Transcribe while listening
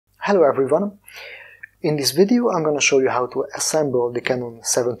Hello everyone. In this video I'm going to show you how to assemble the Canon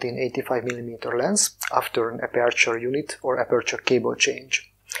 17-85mm lens after an aperture unit or aperture cable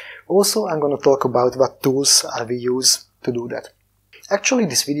change. Also I'm going to talk about what tools we use to do that. Actually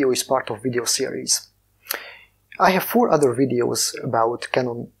this video is part of video series. I have 4 other videos about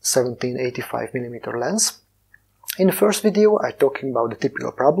Canon 17-85mm lens. In the first video I'm talking about the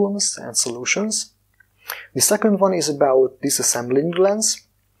typical problems and solutions. The second one is about disassembling the lens.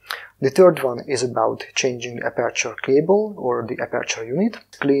 The third one is about changing the aperture cable or the aperture unit,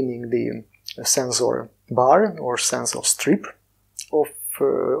 cleaning the sensor bar or sensor strip of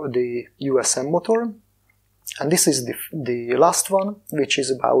the USM motor. And this is the last one, which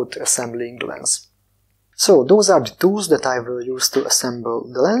is about assembling the lens. So those are the tools that I will use to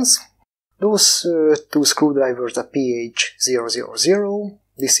assemble the lens. Those 2 screwdrivers are PH000,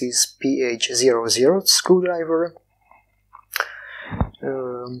 this is PH00 screwdriver.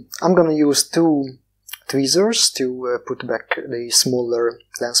 I'm gonna use 2 tweezers to put back the smaller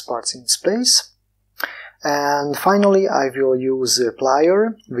lens parts in its place. And finally I will use a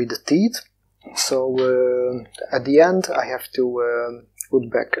plier with teeth. So at the end I have to put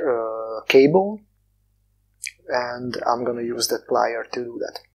back a cable, and I'm gonna use that plier to do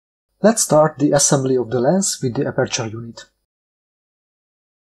that. Let's start the assembly of the lens with the aperture unit.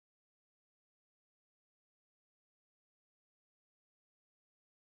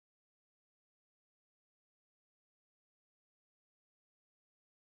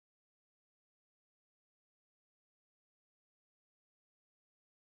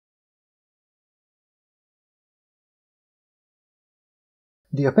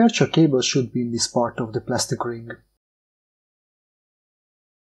 The aperture cable should be in this part of the plastic ring.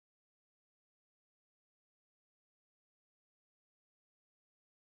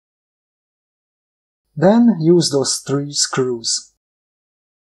 Then use those 3 screws.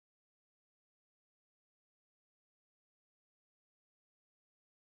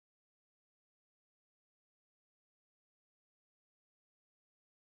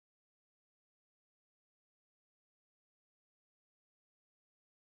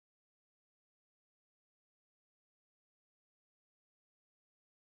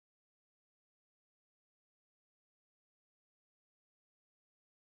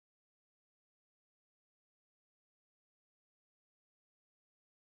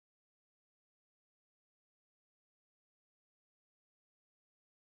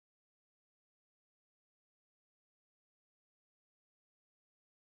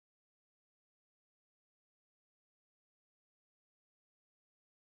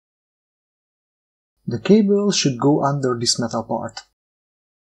 The cable should go under this metal part.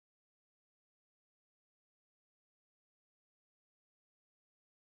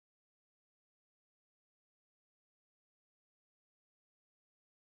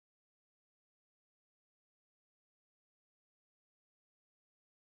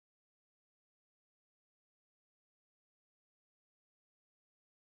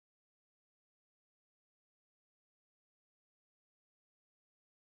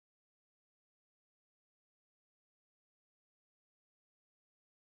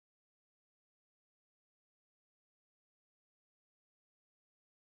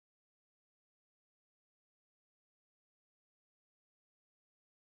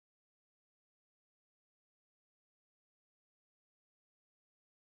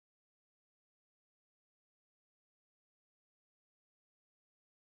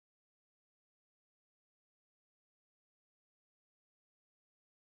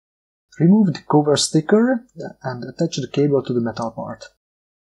 Remove the cover sticker and attach the cable to the metal part.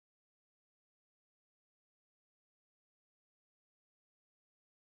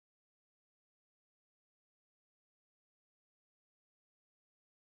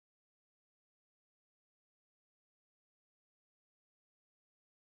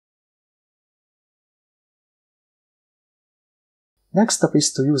 Next step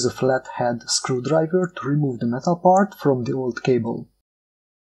is to use a flat head screwdriver to remove the metal part from the old cable.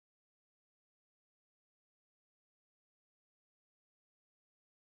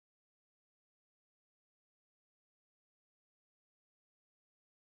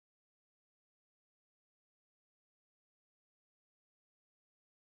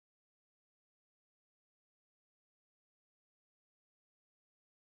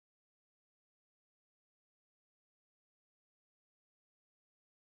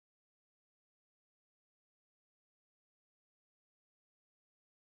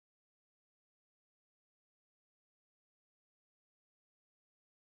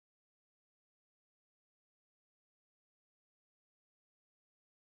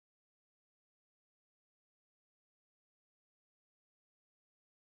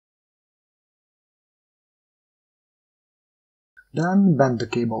 Then bend the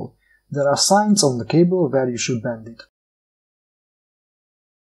cable. There are signs on the cable where you should bend it.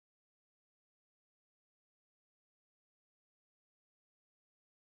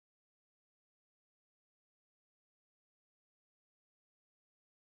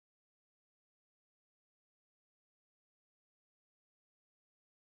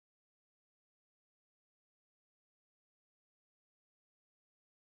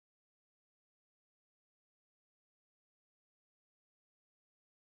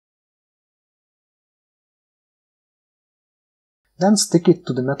 Then stick it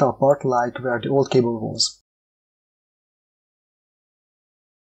to the metal part like where the old cable was.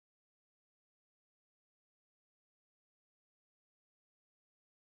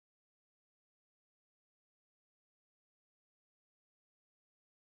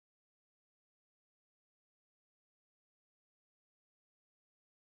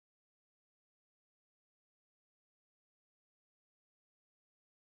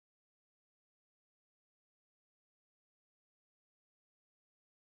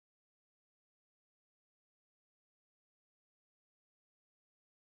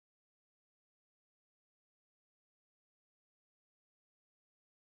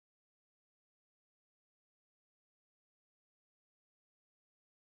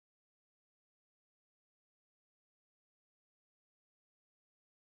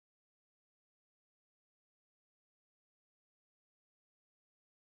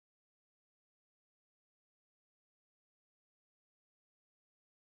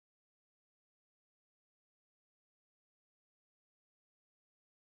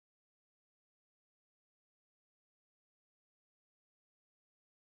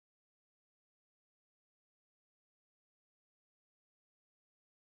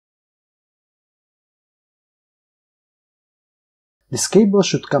 This cable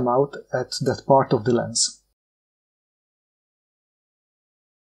should come out at that part of the lens.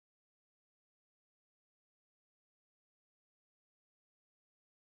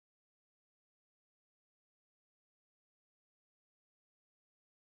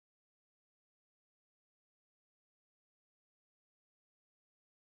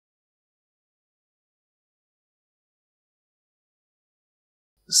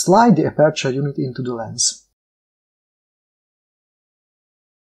 Slide the aperture unit into the lens.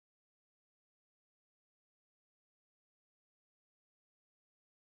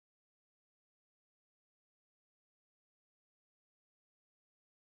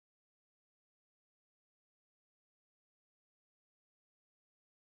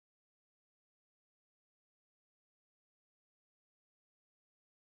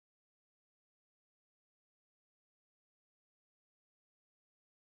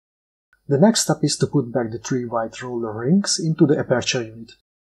 The next step is to put back the 3 white roller rings into the aperture unit.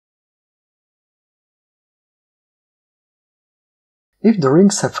 If the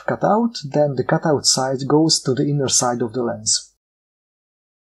rings have cut out, then the cutout side goes to the inner side of the lens.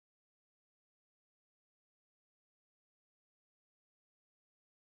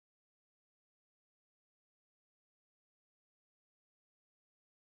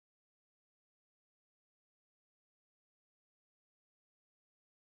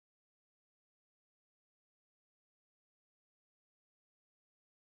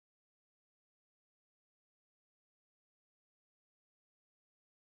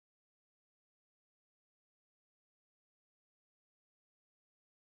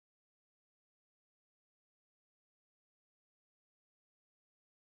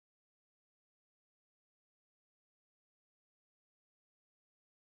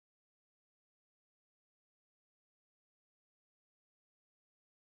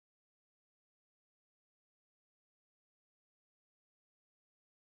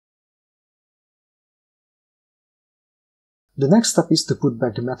 The next step is to put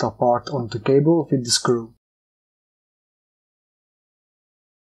back the metal part onto the cable with the screw.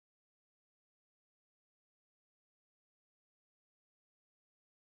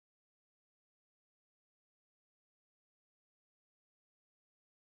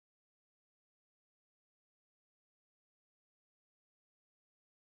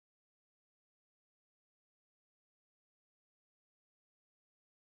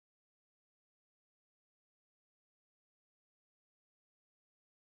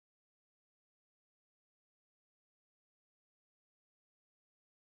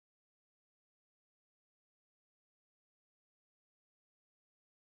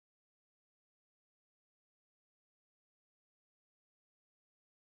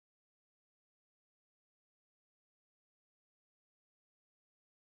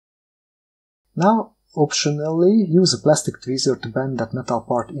 Now, optionally, use a plastic tweezer to bend that metal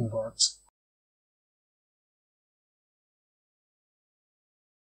part inwards.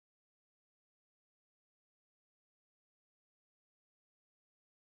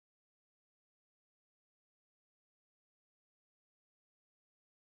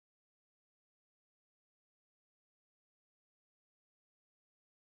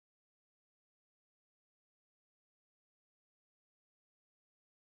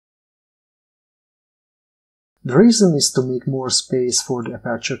 The reason is to make more space for the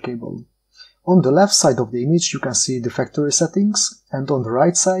aperture cable. On the left side of the image you can see the factory settings, and on the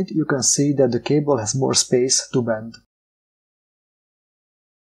right side you can see that the cable has more space to bend.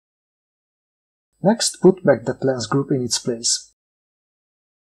 Next, put back that lens group in its place.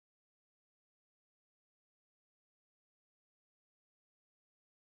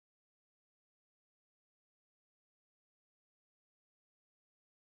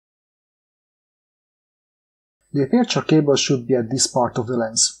 The aperture cable should be at this part of the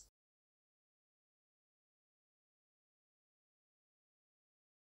lens.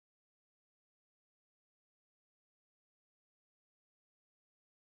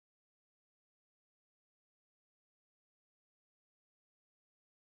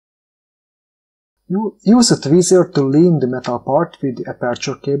 Use a tweezer to lean the metal part with the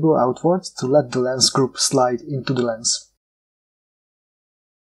aperture cable outwards to let the lens group slide into the lens.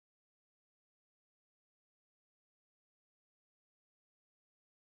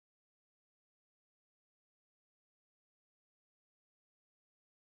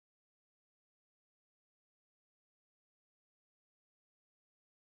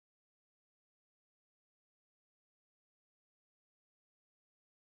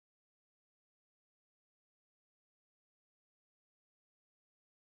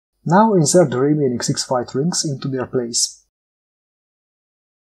 Now insert the remaining 6 white rings into their place.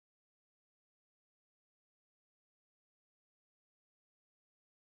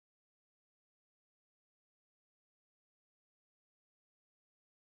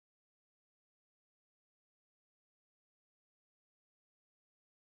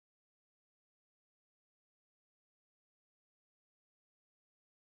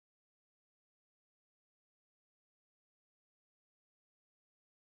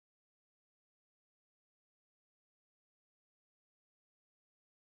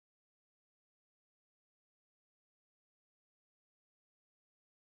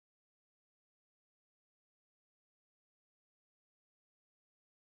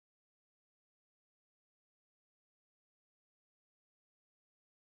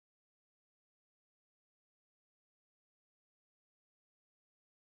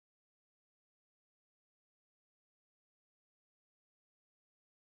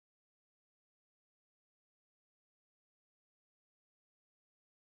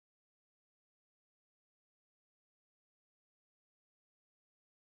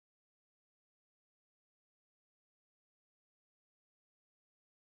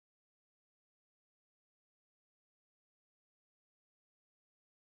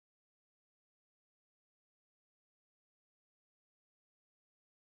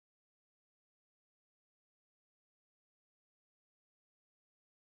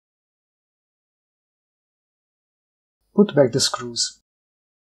 Put back the screws.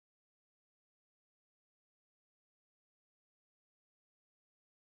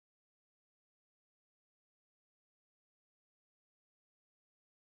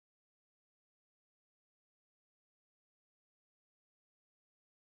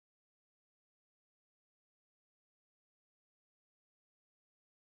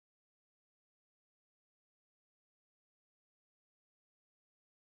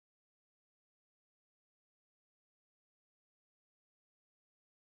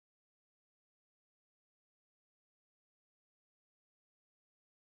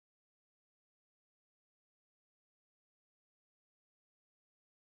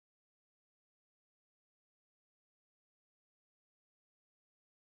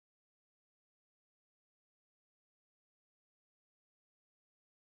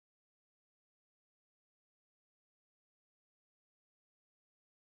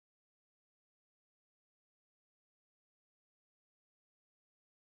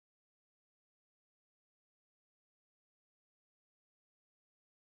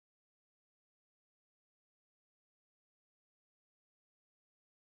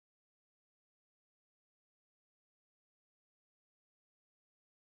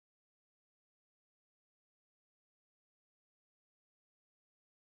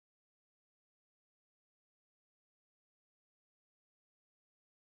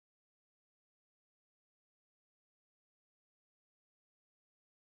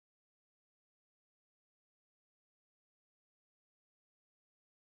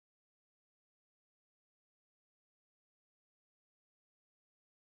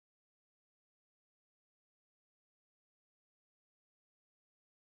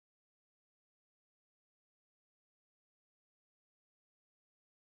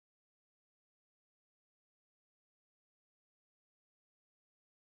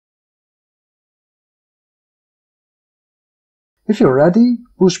 If you're ready,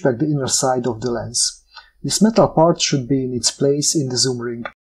 push back the inner side of the lens. This metal part should be in its place in the zoom ring.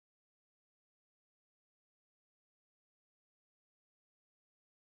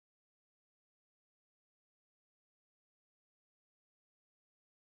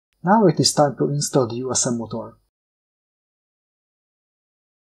 Now it is time to install the USM motor.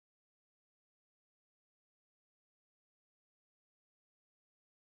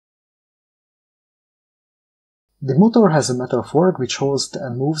 The motor has a metal fork which holds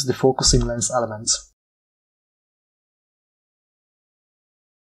and moves the focusing lens elements.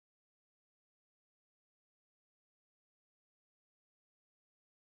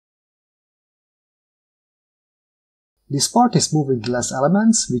 This part is moving the lens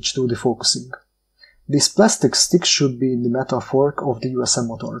elements which do the focusing. This plastic stick should be in the metal fork of the USM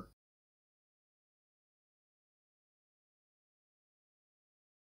motor.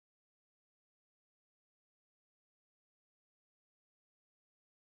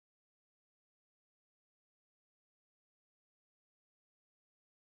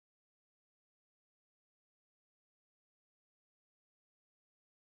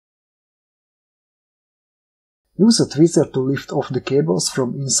 Use a tweezer to lift off the cables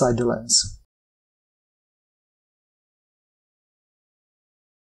from inside the lens.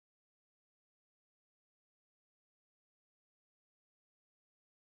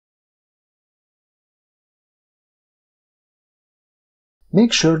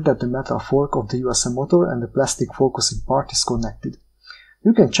 Make sure that the metal fork of the USM motor and the plastic focusing part is connected.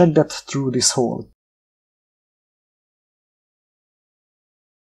 You can check that through this hole.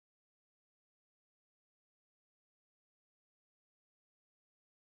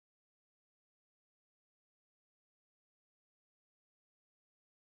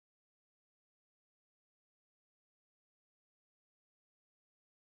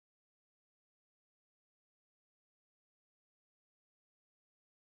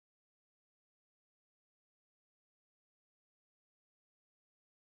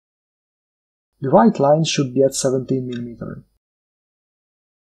 The white line should be at 17 mm.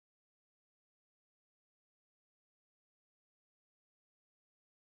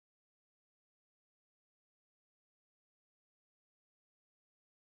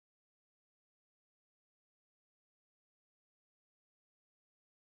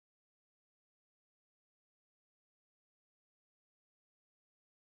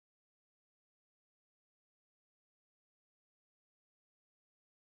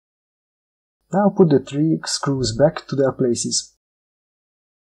 Now put the 3 screws back to their places.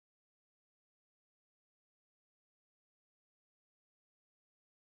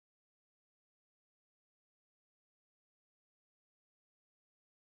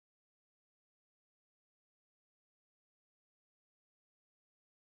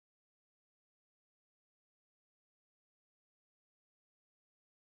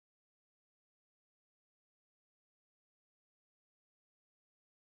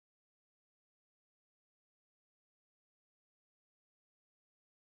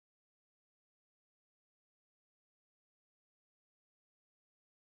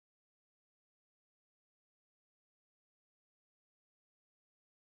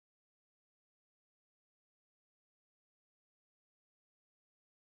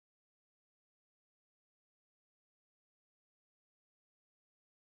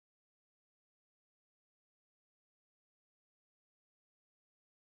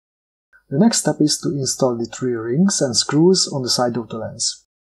 The next step is to install the 3 rings and screws on the side of the lens.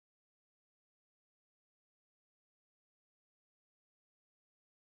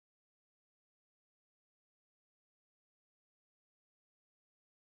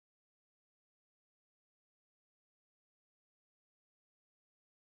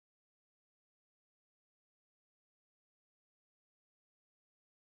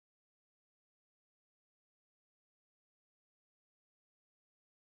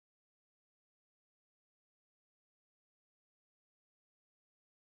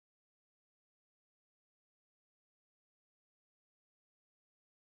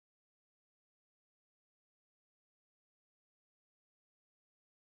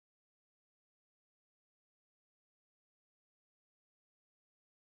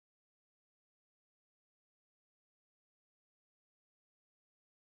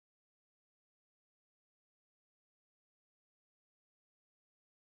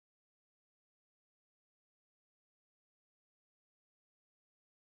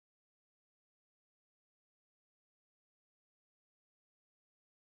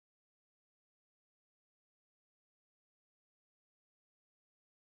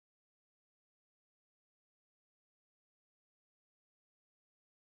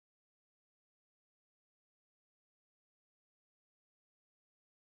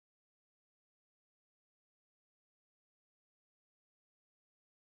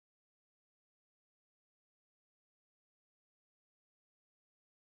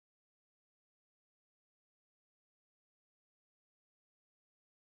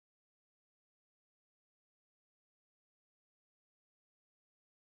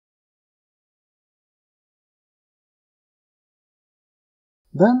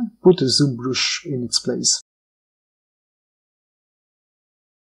 Then put the zoom brush in its place.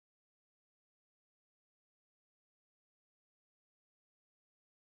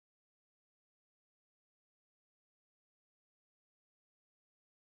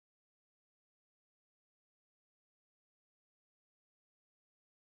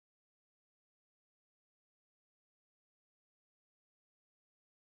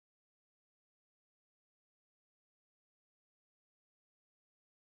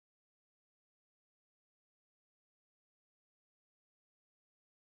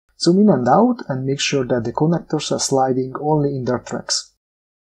 Zoom in and out and make sure that the connectors are sliding only in their tracks.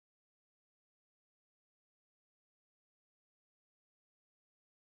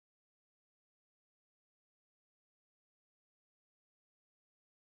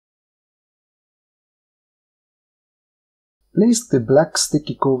 Place the black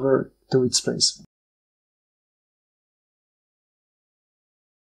sticky cover to its place.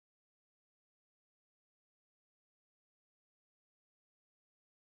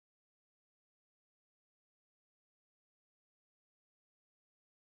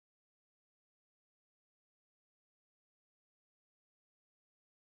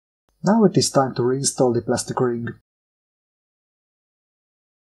 Now it is time to reinstall the plastic ring.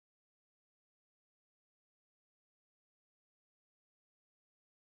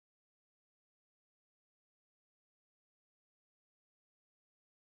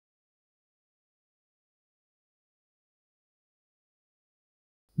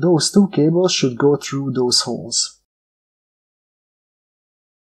 Those two cables should go through those holes.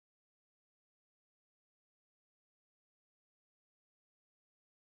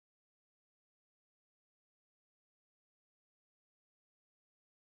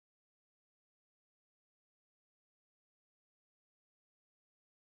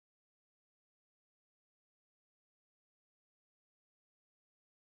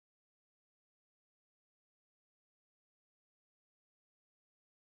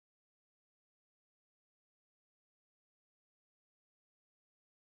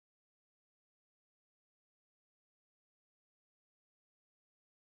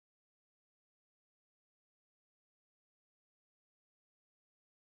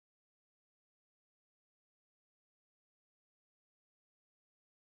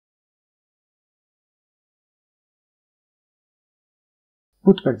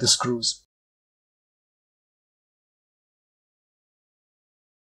 Put back the screws.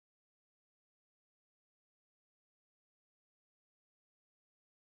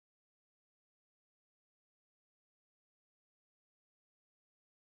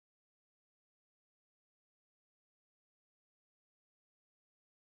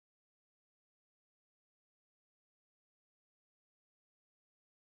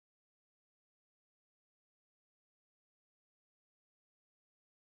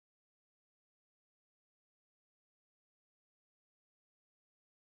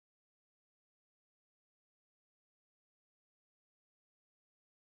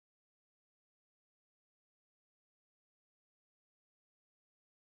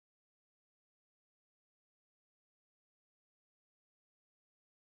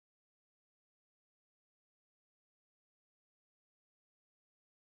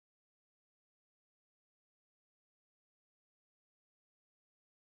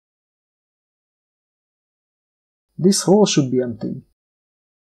 This hole should be empty.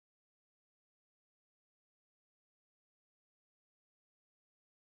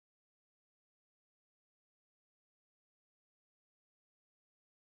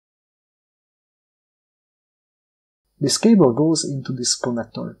 This cable goes into this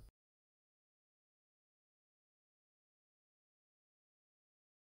connector.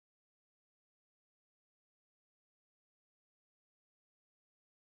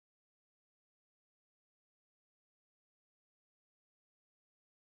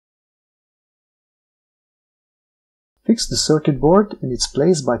 Fix the circuit board in its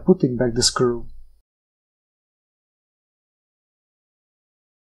place by putting back the screw.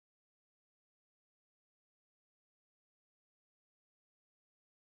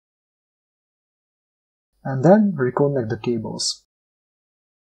 And then reconnect the cables.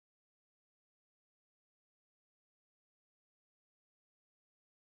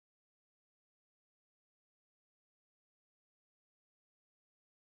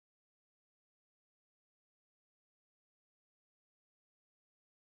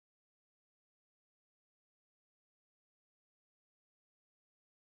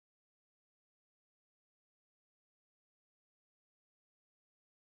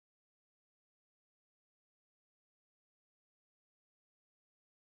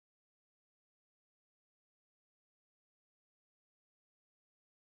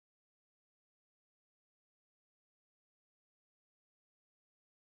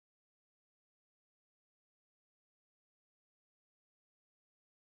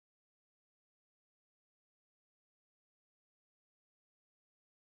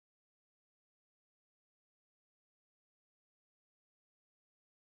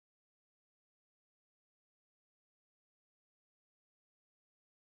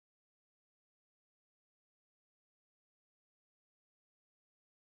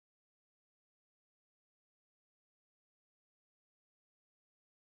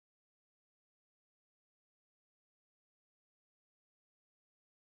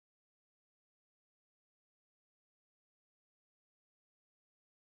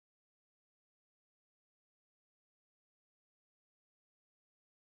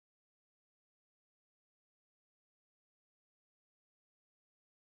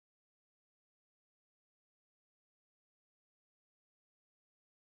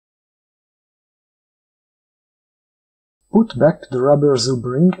 Put back the rubber zoom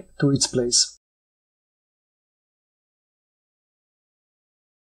ring to its place.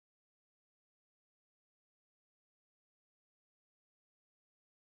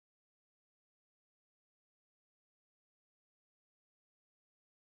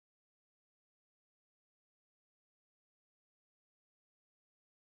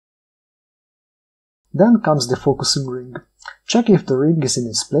 Then comes the focusing ring. Check if the ring is in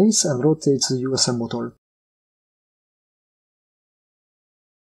its place and rotate the USM motor.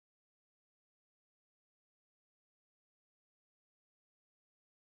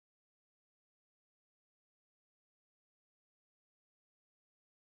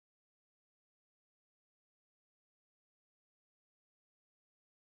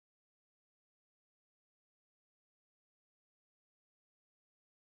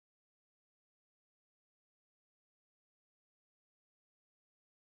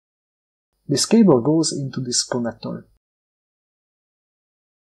 This cable goes into this connector.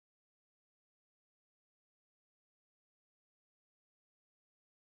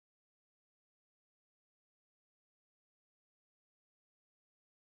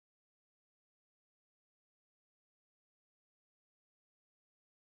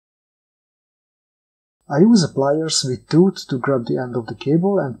 I use pliers with tooth to grab the end of the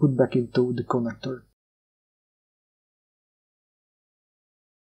cable and put back into the connector.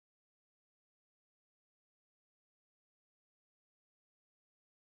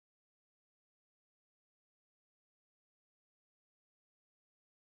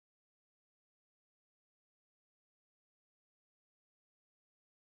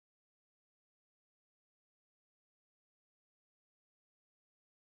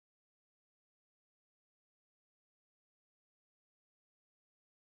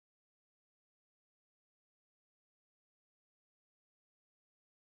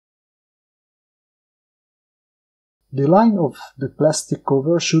 The line of the plastic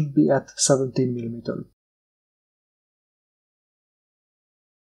cover should be at 17 mm.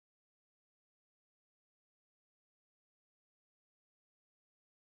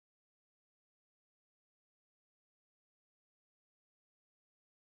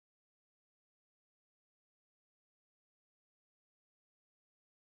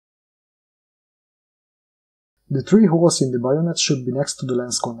 The 3 holes in the bayonet should be next to the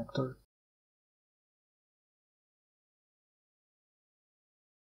lens connector.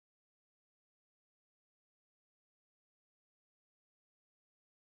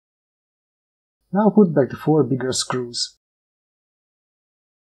 Now put back the 4 bigger screws.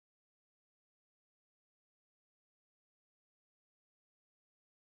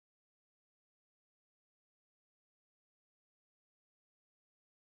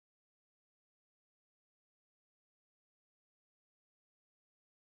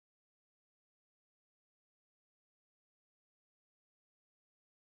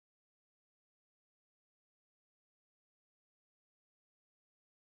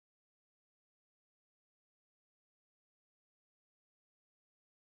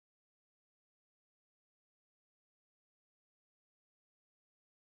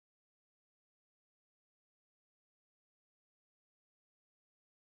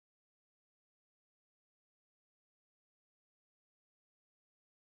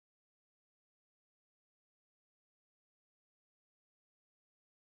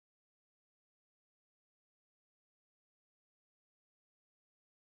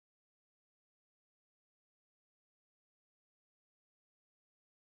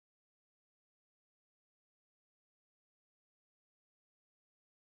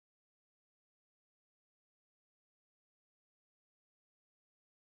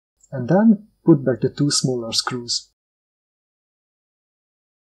 And then put back the 2 smaller screws.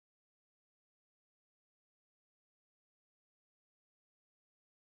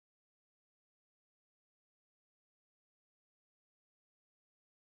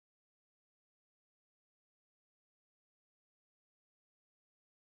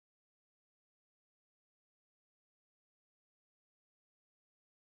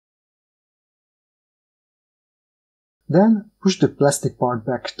 Then push the plastic part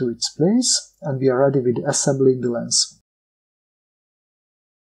back to its place and we are ready with assembling the lens.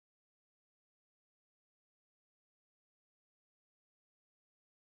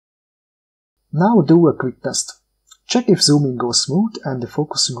 Now do a quick test. Check if zooming goes smooth and the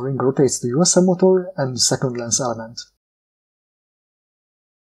focusing ring rotates the USM motor and the second lens element.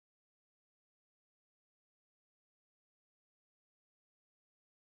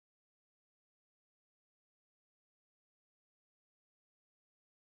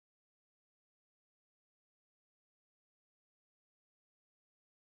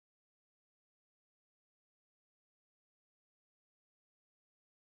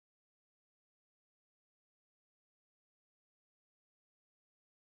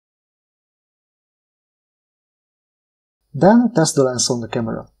 Then test the lens on the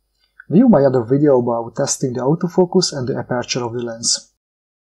camera. View my other video about testing the autofocus and the aperture of the lens.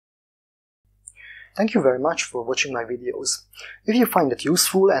 Thank you very much for watching my videos. If you find it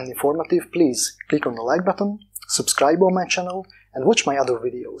useful and informative, please click on the like button, subscribe on my channel, and watch my other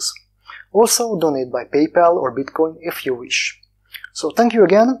videos. Also, donate by PayPal or Bitcoin if you wish. So thank you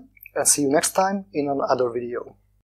again, and see you next time in another video.